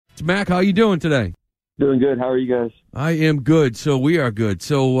It's Mac. How you doing today? Doing good. How are you guys? I am good. So we are good.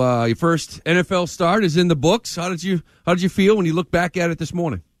 So your first NFL start is in the books. How did you feel when you look back at it this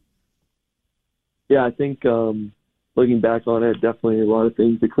morning? Yeah, I think looking back on it, definitely a lot of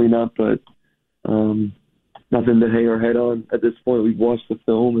things to clean up, but nothing to hang our head on at this point. We've watched the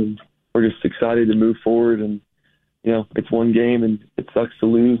film, and we're just excited to move forward. And it's one game, and it sucks to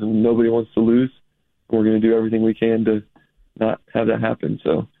lose, and nobody wants to lose. We're going to do everything we can to not have that happen.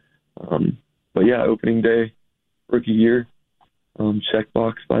 So, but yeah, opening day, rookie year, check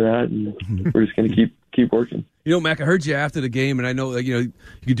box by that, and we're just going to keep working. Mac, I heard you after the game, and I know you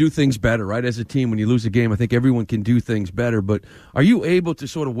can do things better, right? As a team, when you lose a game, I think everyone can do things better. But are you able to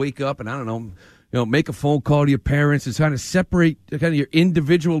sort of wake up and I don't know, make a phone call to your parents and kind of separate kind of your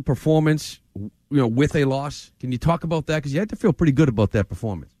individual performance, with a loss? Can you talk about that? Because you had to feel pretty good about that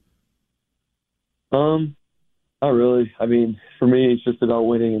performance. Not really. I mean, for me, it's just about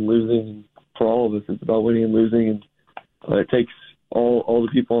winning and losing. For all of us, it's about winning and losing, and it takes all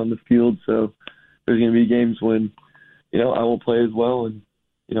the people on the field. So there's going to be games when, I won't play as well, and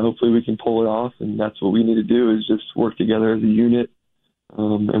hopefully we can pull it off. And that's what we need to do is just work together as a unit,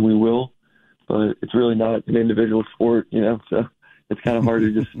 and we will. But it's really not an individual sport, So it's kind of hard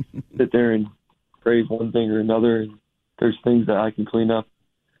to just sit there and praise one thing or another. And there's things that I can clean up.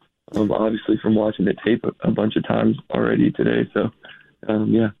 Obviously, from watching the tape a bunch of times already today. So,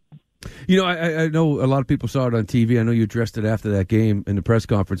 yeah. I know a lot of people saw it on TV. I know you addressed it after that game in the press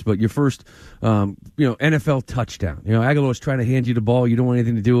conference. But your first, NFL touchdown. Aguilar's trying to hand you the ball. You don't want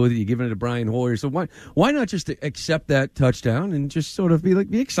anything to do with it. You're giving it to Brian Hoyer. So why not just accept that touchdown and just sort of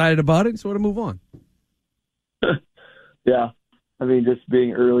be excited about it and sort of move on? Yeah. I mean, just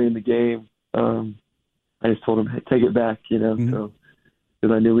being early in the game, I just told him, hey, take it back, Mm-hmm. So.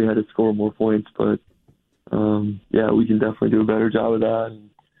 Because I knew we had to score more points, but we can definitely do a better job of that.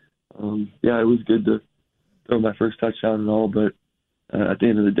 And, it was good to throw my first touchdown and all, but at the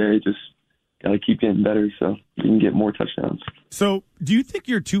end of the day, just got to keep getting better so you can get more touchdowns. So, do you think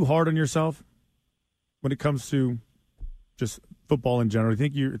you're too hard on yourself when it comes to just football in general? Do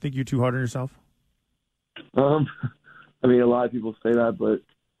you think you're too hard on yourself? I mean, a lot of people say that, but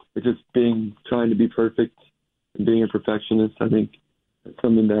it's just trying to be perfect and being a perfectionist. I think it's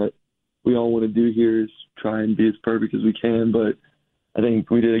something that we all want to do here is try and be as perfect as we can. But I think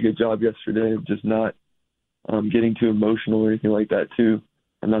we did a good job yesterday of just not getting too emotional or anything like that too.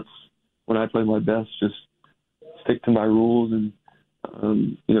 And that's when I play my best, just stick to my rules and,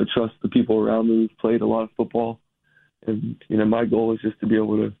 trust the people around me who've played a lot of football. And, my goal is just to be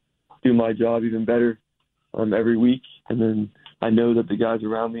able to do my job even better every week. And then I know that the guys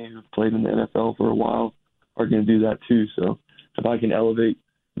around me who've played in the NFL for a while are going to do that too. So if I can elevate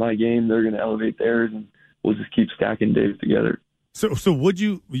my game, they're going to elevate theirs, and we'll just keep stacking days together. So would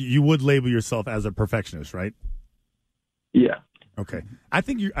you would label yourself as a perfectionist, right? Yeah. Okay. I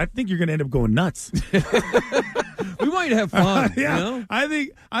think you're going to end up going nuts. We want you to have fun. Yeah. I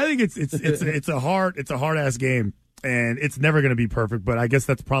think it's a hard ass game, and it's never going to be perfect. But I guess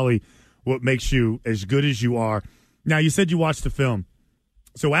that's probably what makes you as good as you are. Now, you said you watched the film.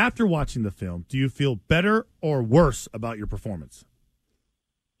 So after watching the film, do you feel better or worse about your performance?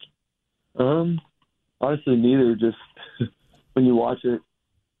 Honestly, neither. Just when you watch it,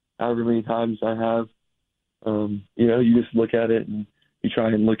 however many times I have, you just look at it and you try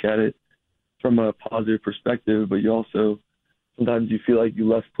and look at it from a positive perspective, but you also sometimes you feel like you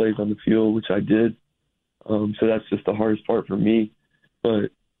left plays on the field, which I did. So that's just the hardest part for me.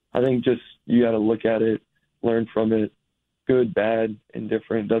 But I think just you got to look at it, learn from it. Good, bad,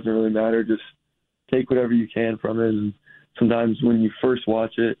 indifferent, doesn't really matter. Just take whatever you can from it. And sometimes when you first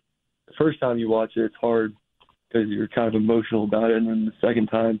watch it, the first time you watch it, it's hard because you're kind of emotional about it. And then the second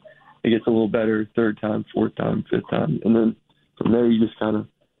time, it gets a little better. Third time, fourth time, fifth time. And then from there, you just kind of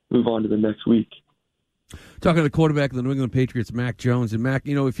move on to the next week. Talking to the quarterback of the New England Patriots, Mac Jones. And Mac,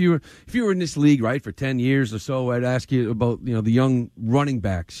 if you were in this league, right, for 10 years or so, I'd ask you about, the young running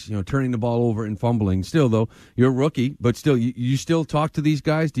backs, turning the ball over and fumbling. Still, though, you're a rookie, but still, you still talk to these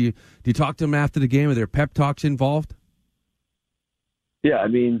guys? Do you talk to them after the game? Are there pep talks involved? Yeah, I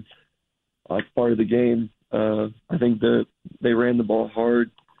mean, it's part of the game. I think that they ran the ball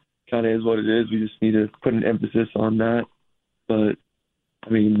hard, kind of is what it is. We just need to put an emphasis on that. But, I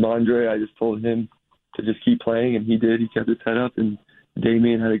mean, Mondre, I just told him to just keep playing, and he did. He kept his head up, and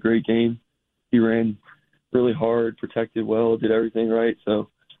Damian had a great game. He ran really hard, protected well, did everything right. So,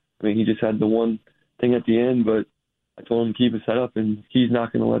 I mean, he just had the one thing at the end, but I told him to keep his head up, and he's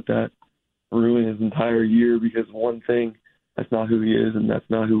not going to let that ruin his entire year because of one thing. That's not who he is, and that's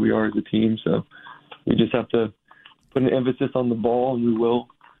not who we are as a team. So we just have to put an emphasis on the ball, and we will.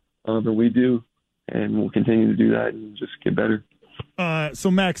 and we do, and we'll continue to do that and just get better.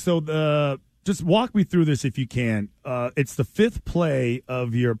 So Max, just walk me through this if you can. It's the 5th play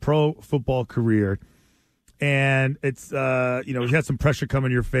of your pro football career, and it's you had some pressure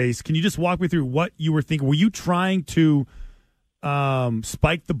coming your face. Can you just walk me through what you were thinking? Were you trying to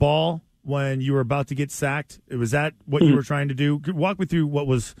spike the ball when you were about to get sacked? Was that what you were trying to do? Walk me through what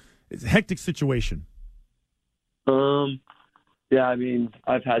was a hectic situation. Yeah, I mean,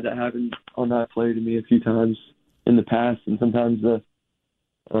 I've had that happen on that play to me a few times in the past, and sometimes you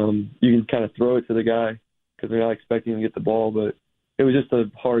can kind of throw it to the guy because they're not expecting to get the ball, but it was just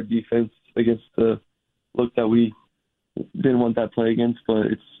a hard defense against the look that we didn't want that play against, but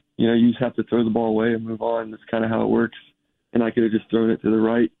it's, you just have to throw the ball away and move on. That's kind of how it works, and I could have just thrown it to the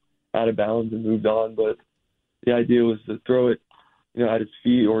right out of bounds and moved on, but the idea was to throw it, at his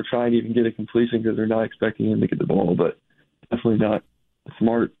feet or try and even get a completion because they're not expecting him to get the ball, but definitely not a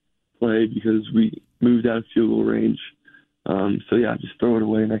smart play because we moved out of field goal range. So, yeah, just throw it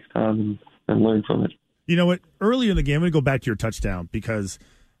away next time and learn from it. You know what? Early in the game, I'm going to go back to your touchdown because,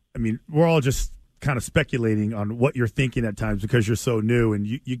 we're all just kind of speculating on what you're thinking at times because you're so new. And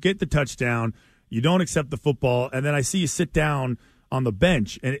you get the touchdown, you don't accept the football, and then I see you sit down on the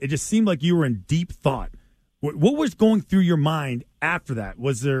bench, and it just seemed like you were in deep thought. What was going through your mind after that?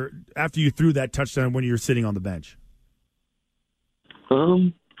 Was there after you threw that touchdown when you were sitting on the bench?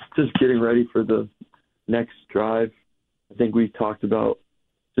 Just getting ready for the next drive. I think we talked about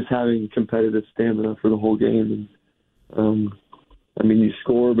just having competitive stamina for the whole game. And you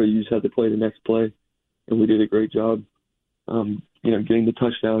score, but you just have to play the next play, and we did a great job. Getting the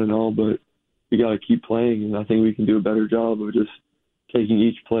touchdown and all, but we got to keep playing, and I think we can do a better job of just taking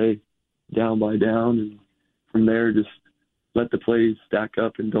each play down by down, and from there just let the plays stack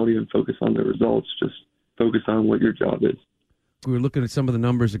up and don't even focus on the results. Just focus on what your job is. We were looking at some of the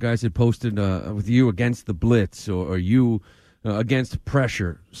numbers the guys had posted with you against the blitz or you against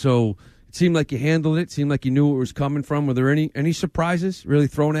pressure. So it seemed like you handled it. Seemed like you knew where it was coming from. Were there any surprises really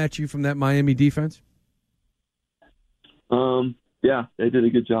thrown at you from that Miami defense? Yeah, they did a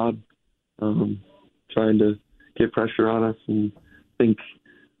good job trying to get pressure on us, and I think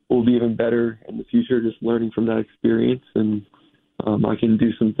we'll be even better in the future just learning from that experience. And I can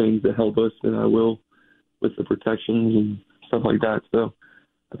do some things that help us, and I will with the protections and stuff like that. So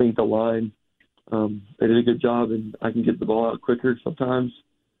I think the line, they did a good job, and I can get the ball out quicker sometimes,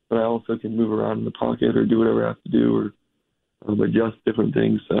 but I also can move around in the pocket or do whatever I have to do or adjust different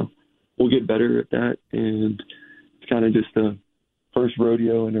things. So we'll get better at that, and it's kind of just a first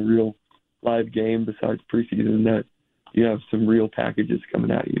rodeo in a real live game besides preseason that you have some real packages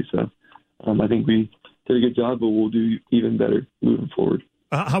coming at you. So I think we did a good job, but we'll do even better moving forward.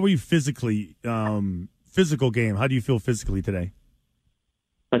 How are you physically? Physical game. How do you feel physically today?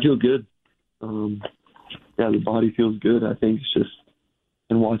 I feel good. The body feels good. I think it's just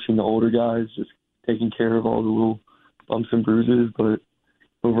in watching the older guys just taking care of all the little bumps and bruises, but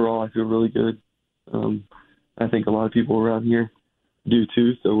overall I feel really good. I think a lot of people around here do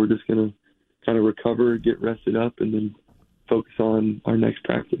too, so we're just going to kind of recover, get rested up, and then focus on our next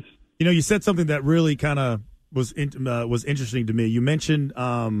practice. You said something that really kind of was interesting to me. You mentioned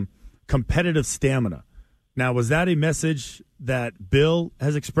competitive stamina. Now, was that a message that Bill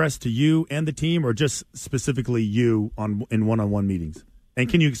has expressed to you and the team, or just specifically you in one-on-one meetings? And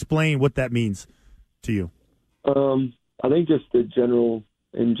can you explain what that means to you? I think just in general,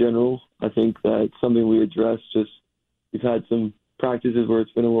 I think that's something we address. Just we've had some practices where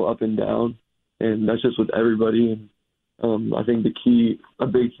it's been a little up and down, and that's just with everybody. And I think a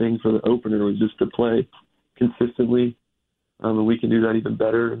big thing for the opener was just to play consistently, and we can do that even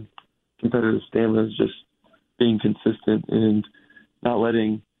better. And competitive stamina is just being consistent and not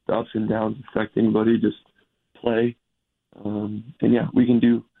letting the ups and downs affect anybody. Just play, and we can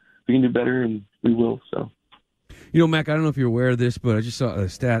do better, and we will. So. Mac, I don't know if you're aware of this, but I just saw a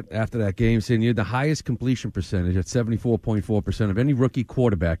stat after that game saying you had the highest completion percentage at 74.4% of any rookie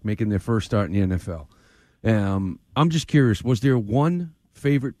quarterback making their first start in the NFL. I'm just curious, was there one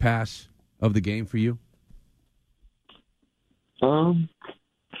favorite pass of the game for you? Not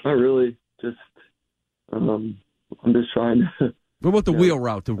really. Just I'm just trying to. What about the wheel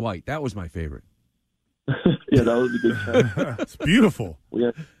route to White? That was my favorite. Yeah, that was a good catch. It's beautiful.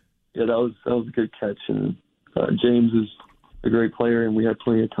 Yeah, that was a good catch, and James is a great player, and we had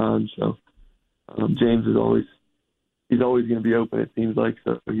plenty of time. So James is always going to be open. It seems like,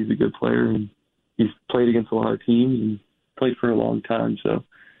 so he's a good player, and he's played against a lot of teams and played for a long time. So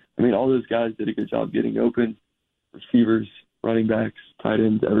all those guys did a good job getting open. Receivers, running backs, tight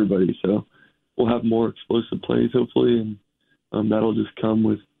ends, everybody. So we'll have more explosive plays hopefully, and that'll just come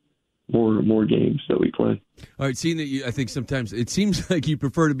with more games that we play. All right, seeing that I think sometimes it seems like you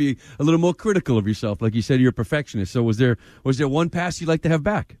prefer to be a little more critical of yourself. Like you said, you're a perfectionist. So was there one pass you'd like to have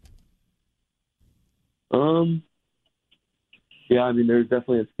back? Yeah, I mean, there's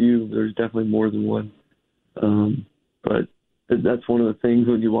definitely a few. There's definitely more than one. But that's one of the things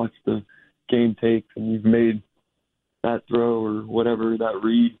when you watch the game tapes and you've made that throw or whatever, that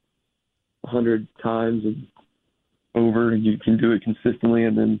read 100 times and over, and you can do it consistently,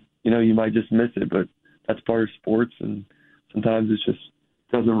 and then, you might just miss it, but that's part of sports, and sometimes it just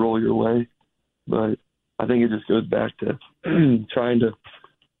doesn't roll your way. But I think it just goes back to trying to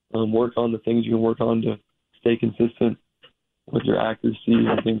work on the things you can work on to stay consistent with your accuracy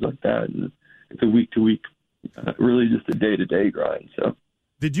and things like that. And it's a week-to-week, really just a day-to-day grind. So,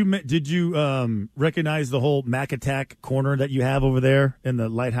 did you recognize the whole Mac Attack corner that you have over there in the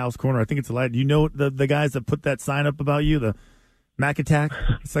Lighthouse corner? I think it's a light. You know the guys that put that sign up about you, the Mac Attack?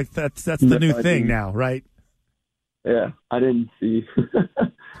 It's like that's the new thing now, right? Yeah, I didn't see,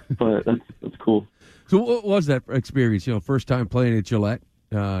 but that's cool. So what was that experience? First time playing at Gillette,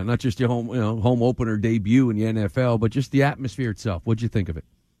 not just your home opener debut in the NFL, but just the atmosphere itself. What'd you think of it?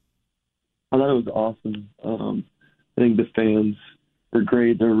 I thought it was awesome. I think the fans were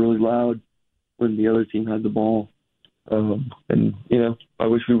great. They were really loud when the other team had the ball. And, I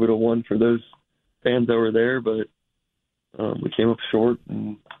wish we would have won for those fans that were there, but we came up short,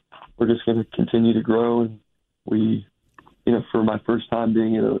 and we're just going to continue to grow. And we, for my first time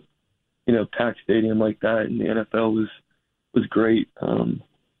being in a packed stadium like that in the NFL was great.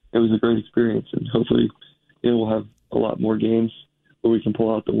 It was a great experience, and hopefully, we'll have a lot more games where we can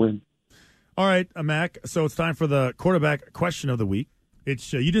pull out the win. All right, Mac. So it's time for the quarterback question of the week.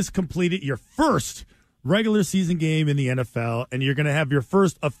 It's you just completed your first regular season game in the NFL, and you're going to have your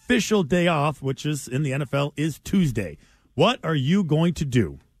first official day off, which is in the NFL is Tuesday. What are you going to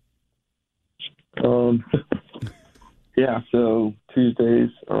do? Yeah, so Tuesdays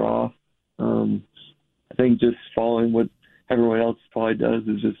are off. I think just following what everyone else probably does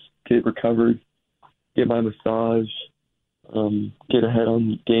is just get recovered, get my massage, get ahead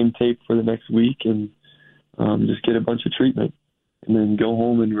on game tape for the next week, and just get a bunch of treatment, and then go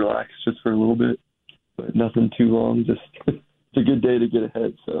home and relax just for a little bit, but nothing too long. Just it's a good day to get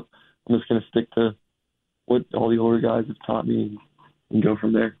ahead. So I'm just going to stick to what all the older guys have taught me and go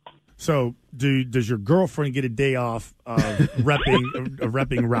from there. So does your girlfriend get a day off of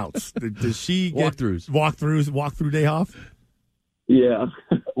repping routes? Does she get walkthrough day off? Yeah,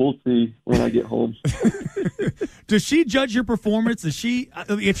 we'll see when I get home. Does she judge your performance? Does she,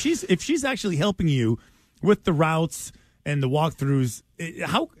 if she's actually helping you with the routes and the walkthroughs,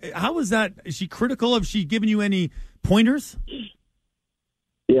 how is that? Is she critical? Has she given you any pointers?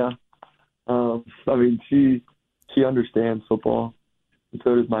 Yeah, I mean she understands football, and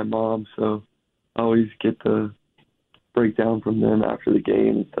so does my mom. So I always get the breakdown from them after the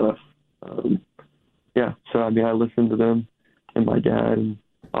game and stuff. Yeah, so I mean I listen to them and my dad, and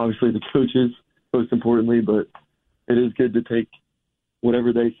obviously the coaches, most importantly, but it is good to take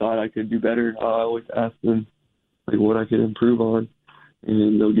whatever they thought I could do better. I always ask them what I could improve on,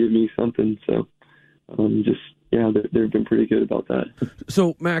 and they'll give me something. So they've been pretty good about that.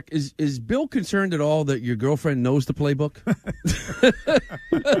 So, Mac, is Bill concerned at all that your girlfriend knows the playbook?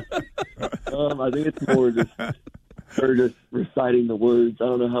 I think it's more just her just reciting the words. I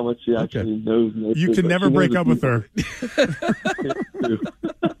don't know how much she actually knows. You can never break up with her.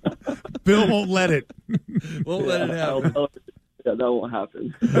 Bill won't let it. Won't let it happen. Yeah, that won't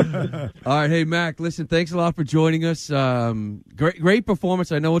happen. All right, hey, Mac, listen, thanks a lot for joining us. Great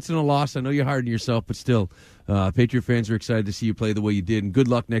performance. I know it's in a loss. I know you're hard on yourself, but still, Patriot fans are excited to see you play the way you did, and good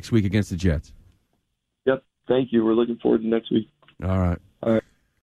luck next week against the Jets. Yep, thank you. We're looking forward to next week. All right.